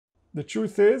The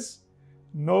truth is,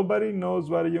 nobody knows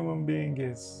what a human being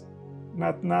is.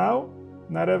 Not now,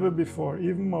 not ever before,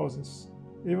 even Moses.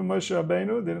 Even Moshe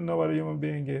Rabbeinu didn't know what a human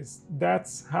being is.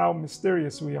 That's how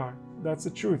mysterious we are. That's the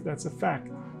truth, that's a fact.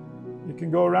 You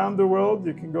can go around the world,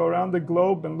 you can go around the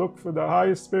globe and look for the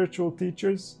highest spiritual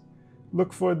teachers,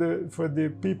 look for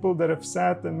the people that have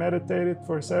sat and meditated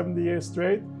for 70 years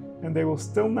straight, and they will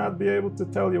still not be able to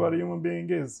tell you what a human being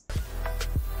is.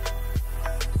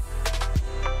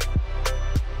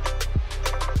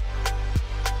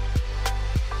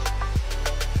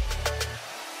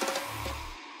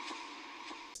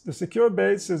 The secure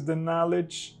base is the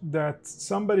knowledge that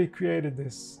somebody created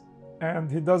this and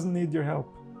he doesn't need your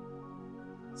help.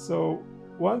 So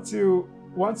once you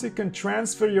can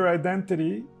transfer your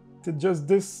identity to just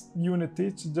this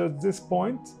unity, to just this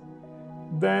point,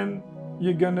 then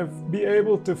you're going to be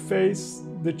able to face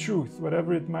the truth,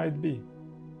 whatever it might be.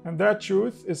 And that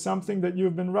truth is something that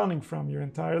you've been running from your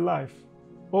entire life.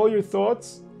 All your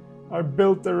thoughts are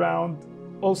built around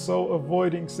also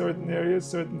avoiding certain areas,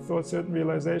 certain thoughts, certain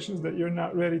realizations that you're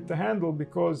not ready to handle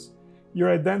because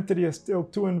your identity is still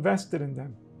too invested in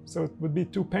them. So it would be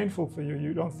too painful for you.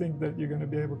 You don't think that you're going to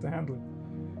be able to handle it.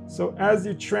 So as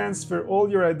you transfer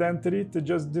all your identity to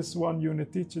just this one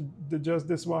unity, to just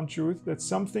this one truth, that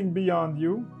something beyond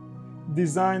you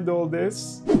designed all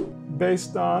this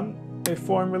based on a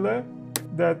formula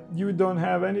that you don't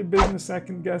have any business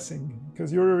second guessing,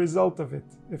 because you're a result of it.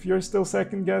 If you're still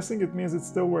second guessing, it means it's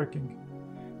still working.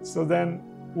 So then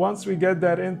once we get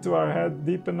that into our head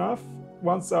deep enough,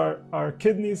 once our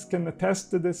kidneys can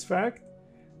attest to this fact,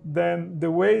 then the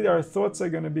way our thoughts are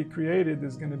going to be created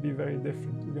is going to be very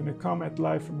different. We're going to come at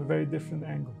life from a very different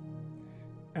angle.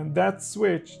 And that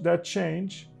switch, that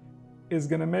change, is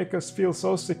going to make us feel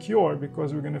so secure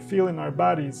because we're going to feel in our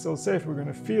bodies so safe. We're going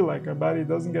to feel like our body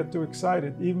doesn't get too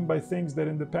excited, even by things that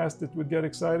in the past it would get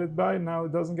excited by. Now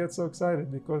it doesn't get so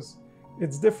excited because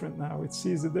it's different now. It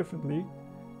sees it differently.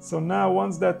 So now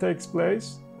once that takes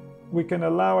place, we can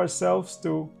allow ourselves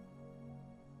to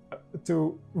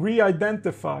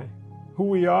re-identify who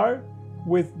we are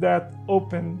with that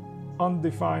open,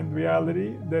 undefined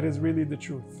reality that is really the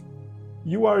truth.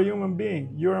 You are a human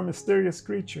being. You're a mysterious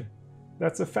creature.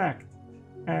 That's a fact.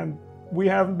 And we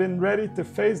haven't been ready to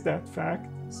face that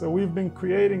fact. So we've been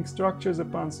creating structures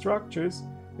upon structures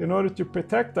in order to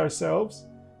protect ourselves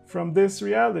from this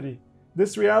reality.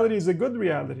 This reality is a good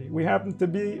reality. We happen to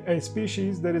be a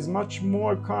species that is much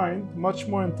more kind, much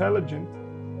more intelligent,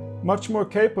 much more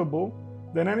capable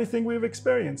than anything we've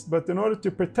experienced. But in order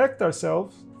to protect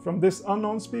ourselves from this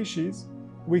unknown species,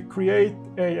 we create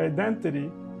an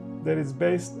identity that is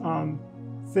based on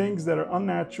things that are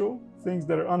unnatural, things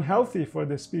that are unhealthy for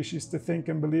the species to think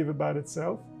and believe about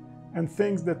itself, and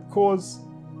things that cause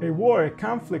a war, a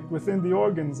conflict within the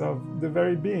organs of the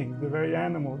very being, the very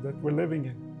animal that we're living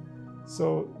in.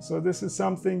 So this is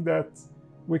something that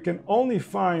we can only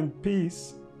find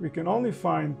peace, we can only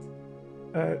find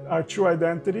our true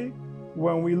identity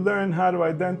when we learn how to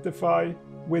identify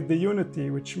with the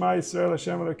unity, with Shema Yisrael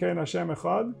Hashem Elokeinu Hashem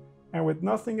Echad, and with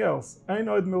nothing else. Ein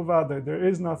od milvado. There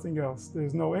is nothing else.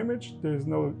 There's no image. There's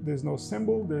no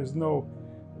symbol. There's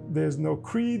no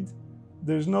creed.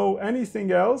 There's no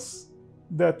anything else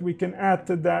that we can add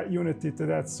to that unity, to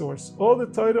that source. All the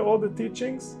Torah, all the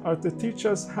teachings are to teach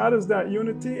us how does that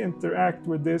unity interact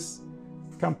with this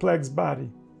complex body.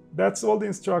 That's all the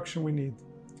instruction we need.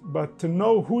 But to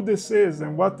know who this is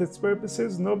and what its purpose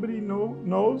is, nobody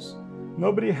knows.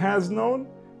 Nobody has known.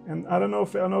 And I don't know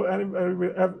if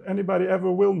anybody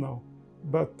ever will know,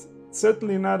 but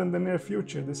certainly not in the near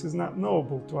future. This is not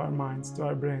knowable to our minds, to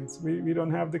our brains. We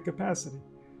don't have the capacity.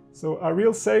 So our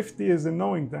real safety is in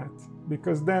knowing that,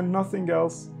 because then nothing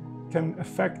else can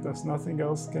affect us, nothing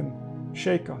else can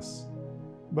shake us.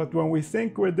 But when we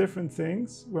think we're different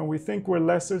things, when we think we're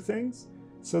lesser things,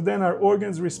 so then our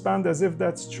organs respond as if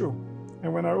that's true.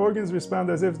 And when our organs respond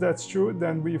as if that's true,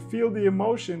 then we feel the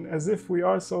emotion as if we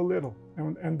are so little.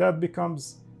 And that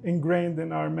becomes ingrained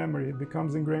in our memory. It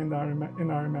becomes ingrained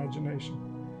in our imagination.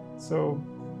 So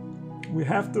we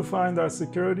have to find our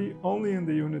security only in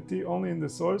the unity, only in the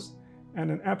source,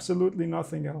 and in absolutely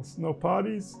nothing else. No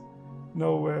parties,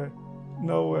 no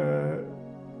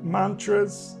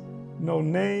mantras, no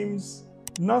names,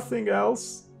 nothing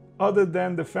else other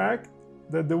than the fact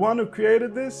that the one who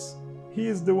created this, he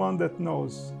is the one that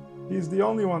knows. He's the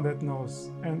only one that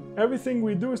knows. And everything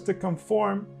we do is to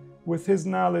conform with his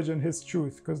knowledge and his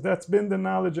truth, because that's been the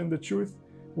knowledge and the truth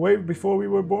way before we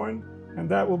were born, and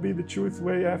that will be the truth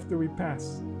way after we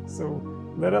pass. So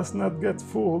let us not get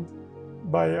fooled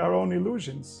by our own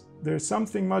illusions. There's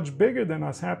something much bigger than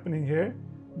us happening here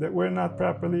that we're not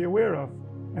properly aware of.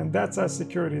 And that's our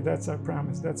security, that's our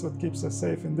promise. That's what keeps us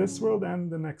safe in this world and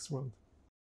the next world.